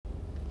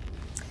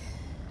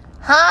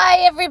Hi,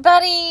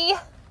 everybody.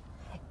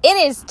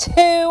 It is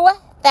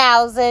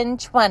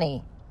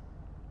 2020.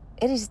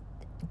 It is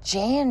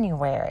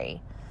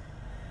January.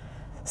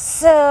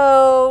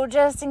 So,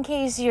 just in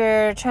case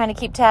you're trying to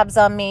keep tabs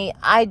on me,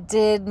 I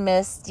did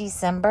miss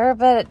December,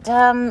 but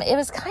it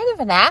was kind of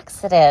an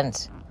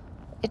accident.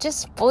 It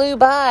just flew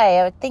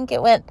by. I think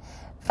it went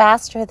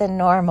faster than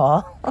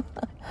normal.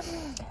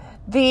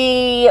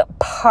 The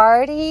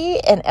party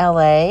in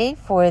LA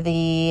for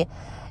the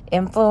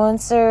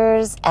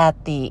influencers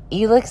at the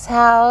Elix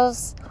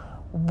house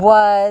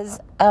was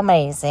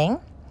amazing.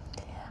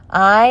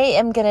 I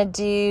am going to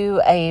do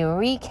a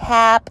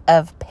recap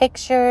of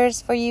pictures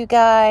for you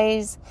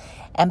guys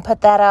and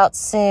put that out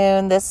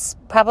soon.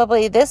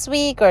 Probably this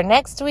week or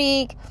next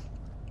week.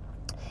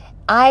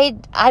 I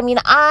mean,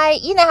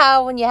 you know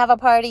how when you have a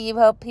party, you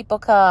hope people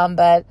come,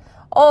 but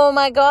oh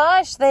my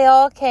gosh, they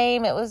all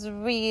came. It was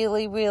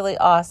really, really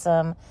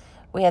awesome.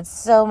 We had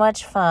so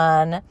much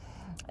fun.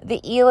 The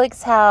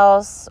Elix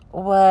house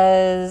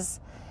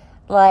was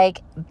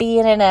like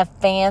being in a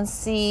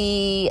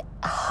fancy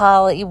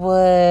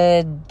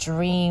Hollywood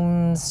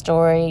dream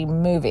story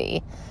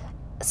movie.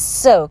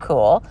 So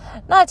cool.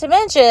 Not to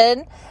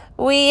mention,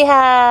 we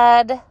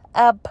had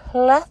a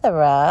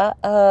plethora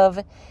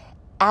of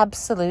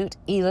Absolut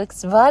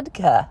Elix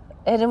vodka.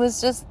 And it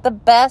was just the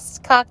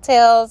best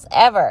cocktails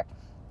ever.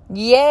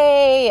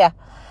 Yay!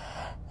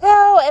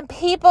 And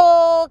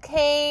people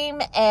came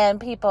and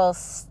people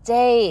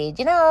stayed.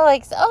 I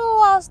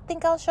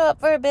think I'll show up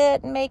for a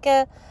bit and make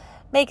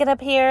an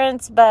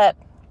appearance. But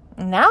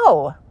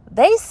no,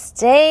 they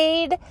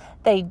stayed,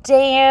 they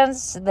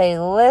danced, they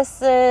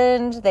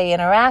listened, they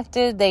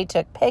interacted, they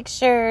took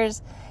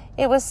pictures.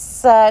 It was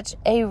such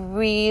a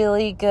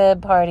really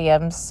good party.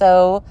 I'm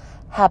so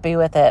happy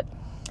with it.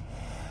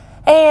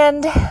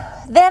 And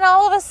then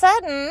all of a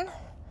sudden,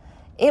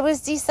 it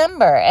was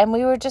December, and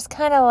we were just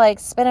kind of like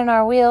spinning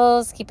our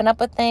wheels, keeping up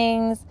with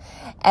things.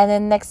 And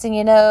then next thing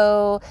you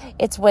know,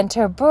 it's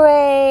winter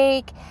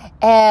break.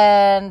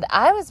 And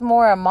I was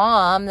more a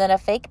mom than a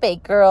fake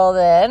bake girl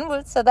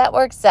then, so that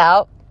works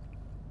out.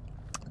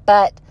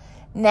 But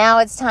now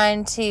it's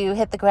time to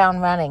hit the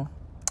ground running.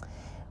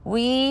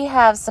 We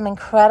have some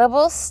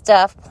incredible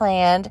stuff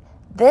planned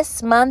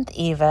this month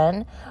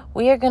even.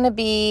 We are going to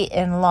be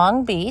in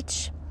Long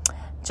Beach,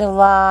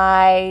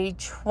 July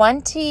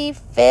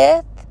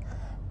 25th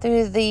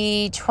through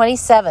the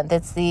 27th.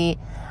 It's the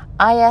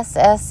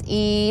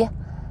ISSE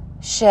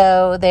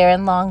show there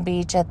in Long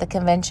Beach at the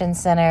Convention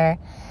Center.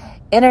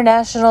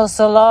 International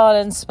Salon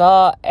and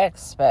Spa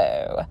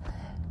Expo.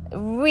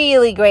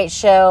 Really great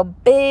show.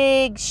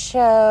 Big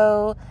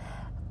show.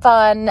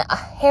 Fun.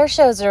 Hair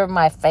shows are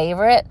my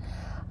favorite.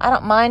 I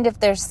don't mind if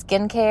there's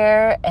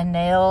skincare and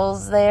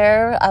nails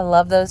there. I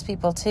love those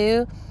people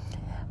too.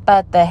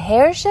 But the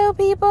hair show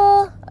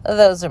people,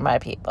 those are my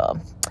people.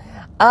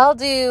 I'll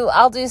do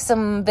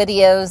some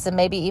videos and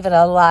maybe even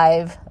a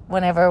live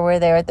whenever we're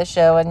there at the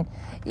show, and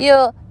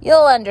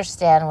you'll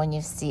understand when you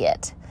see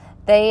it.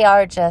 They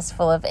are just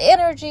full of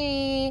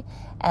energy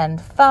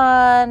and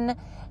fun,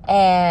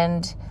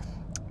 and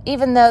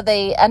even though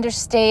they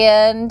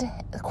understand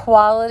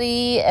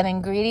quality and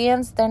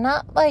ingredients, they're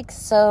not like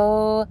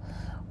so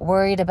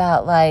worried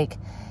about like,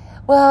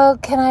 well,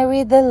 can I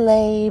read the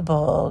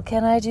label?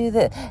 Can I do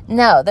the...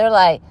 No, they're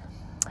like,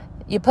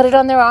 you put it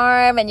on their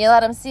arm and you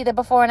let them see the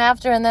before and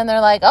after, and then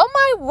they're like, oh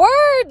my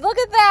word, look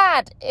at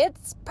that.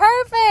 It's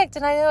perfect.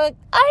 And I'm like,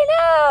 I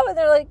know. And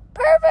they're like,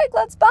 perfect,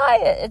 let's buy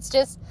it.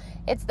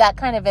 It's that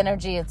kind of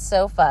energy. It's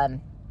so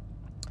fun.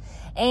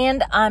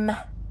 And I'm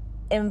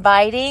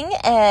inviting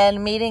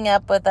and meeting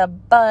up with a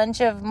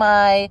bunch of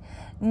my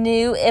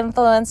new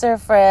influencer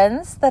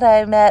friends that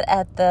I met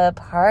at the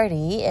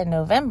party in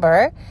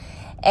November.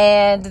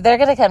 And they're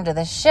going to come to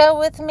the show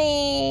with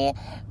me.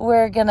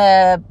 We're going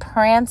to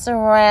prance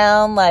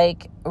around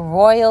like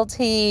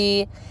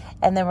royalty.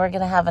 And then we're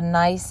going to have a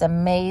nice,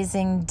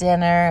 amazing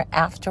dinner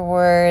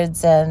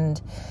afterwards.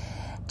 And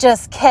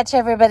just catch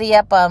everybody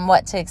up on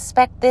what to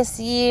expect this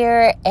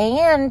year.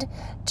 And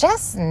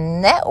just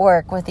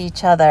network with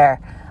each other.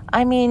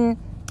 I mean,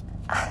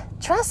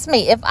 trust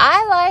me, if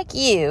I like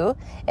you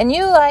and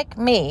you like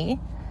me,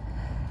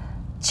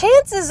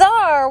 chances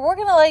are we're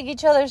going to like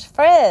each other's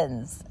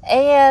friends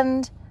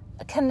and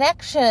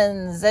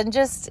connections and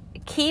just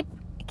keep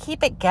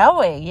it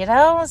going,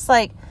 It's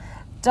like,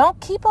 don't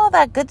keep all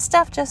that good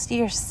stuff just to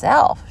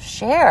yourself.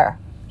 Share.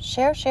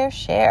 So,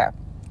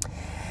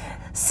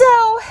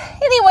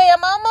 anyway,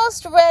 I'm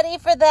almost ready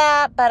for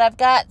that, but I've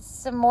got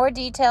some more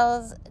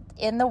details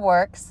in the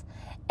works,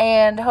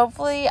 and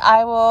hopefully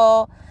I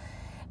will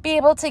be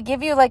able to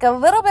give you like a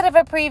little bit of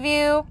a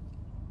preview.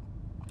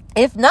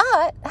 If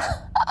not,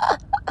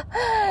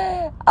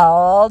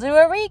 I'll do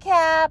a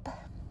recap.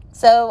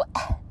 So,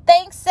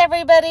 thanks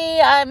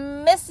everybody. I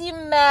miss you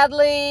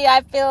madly.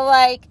 I feel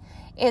like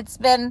it's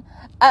been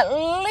at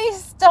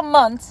least a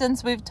month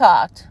since we've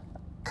talked.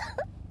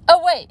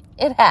 Oh wait,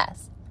 it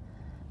has.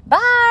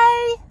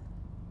 Bye.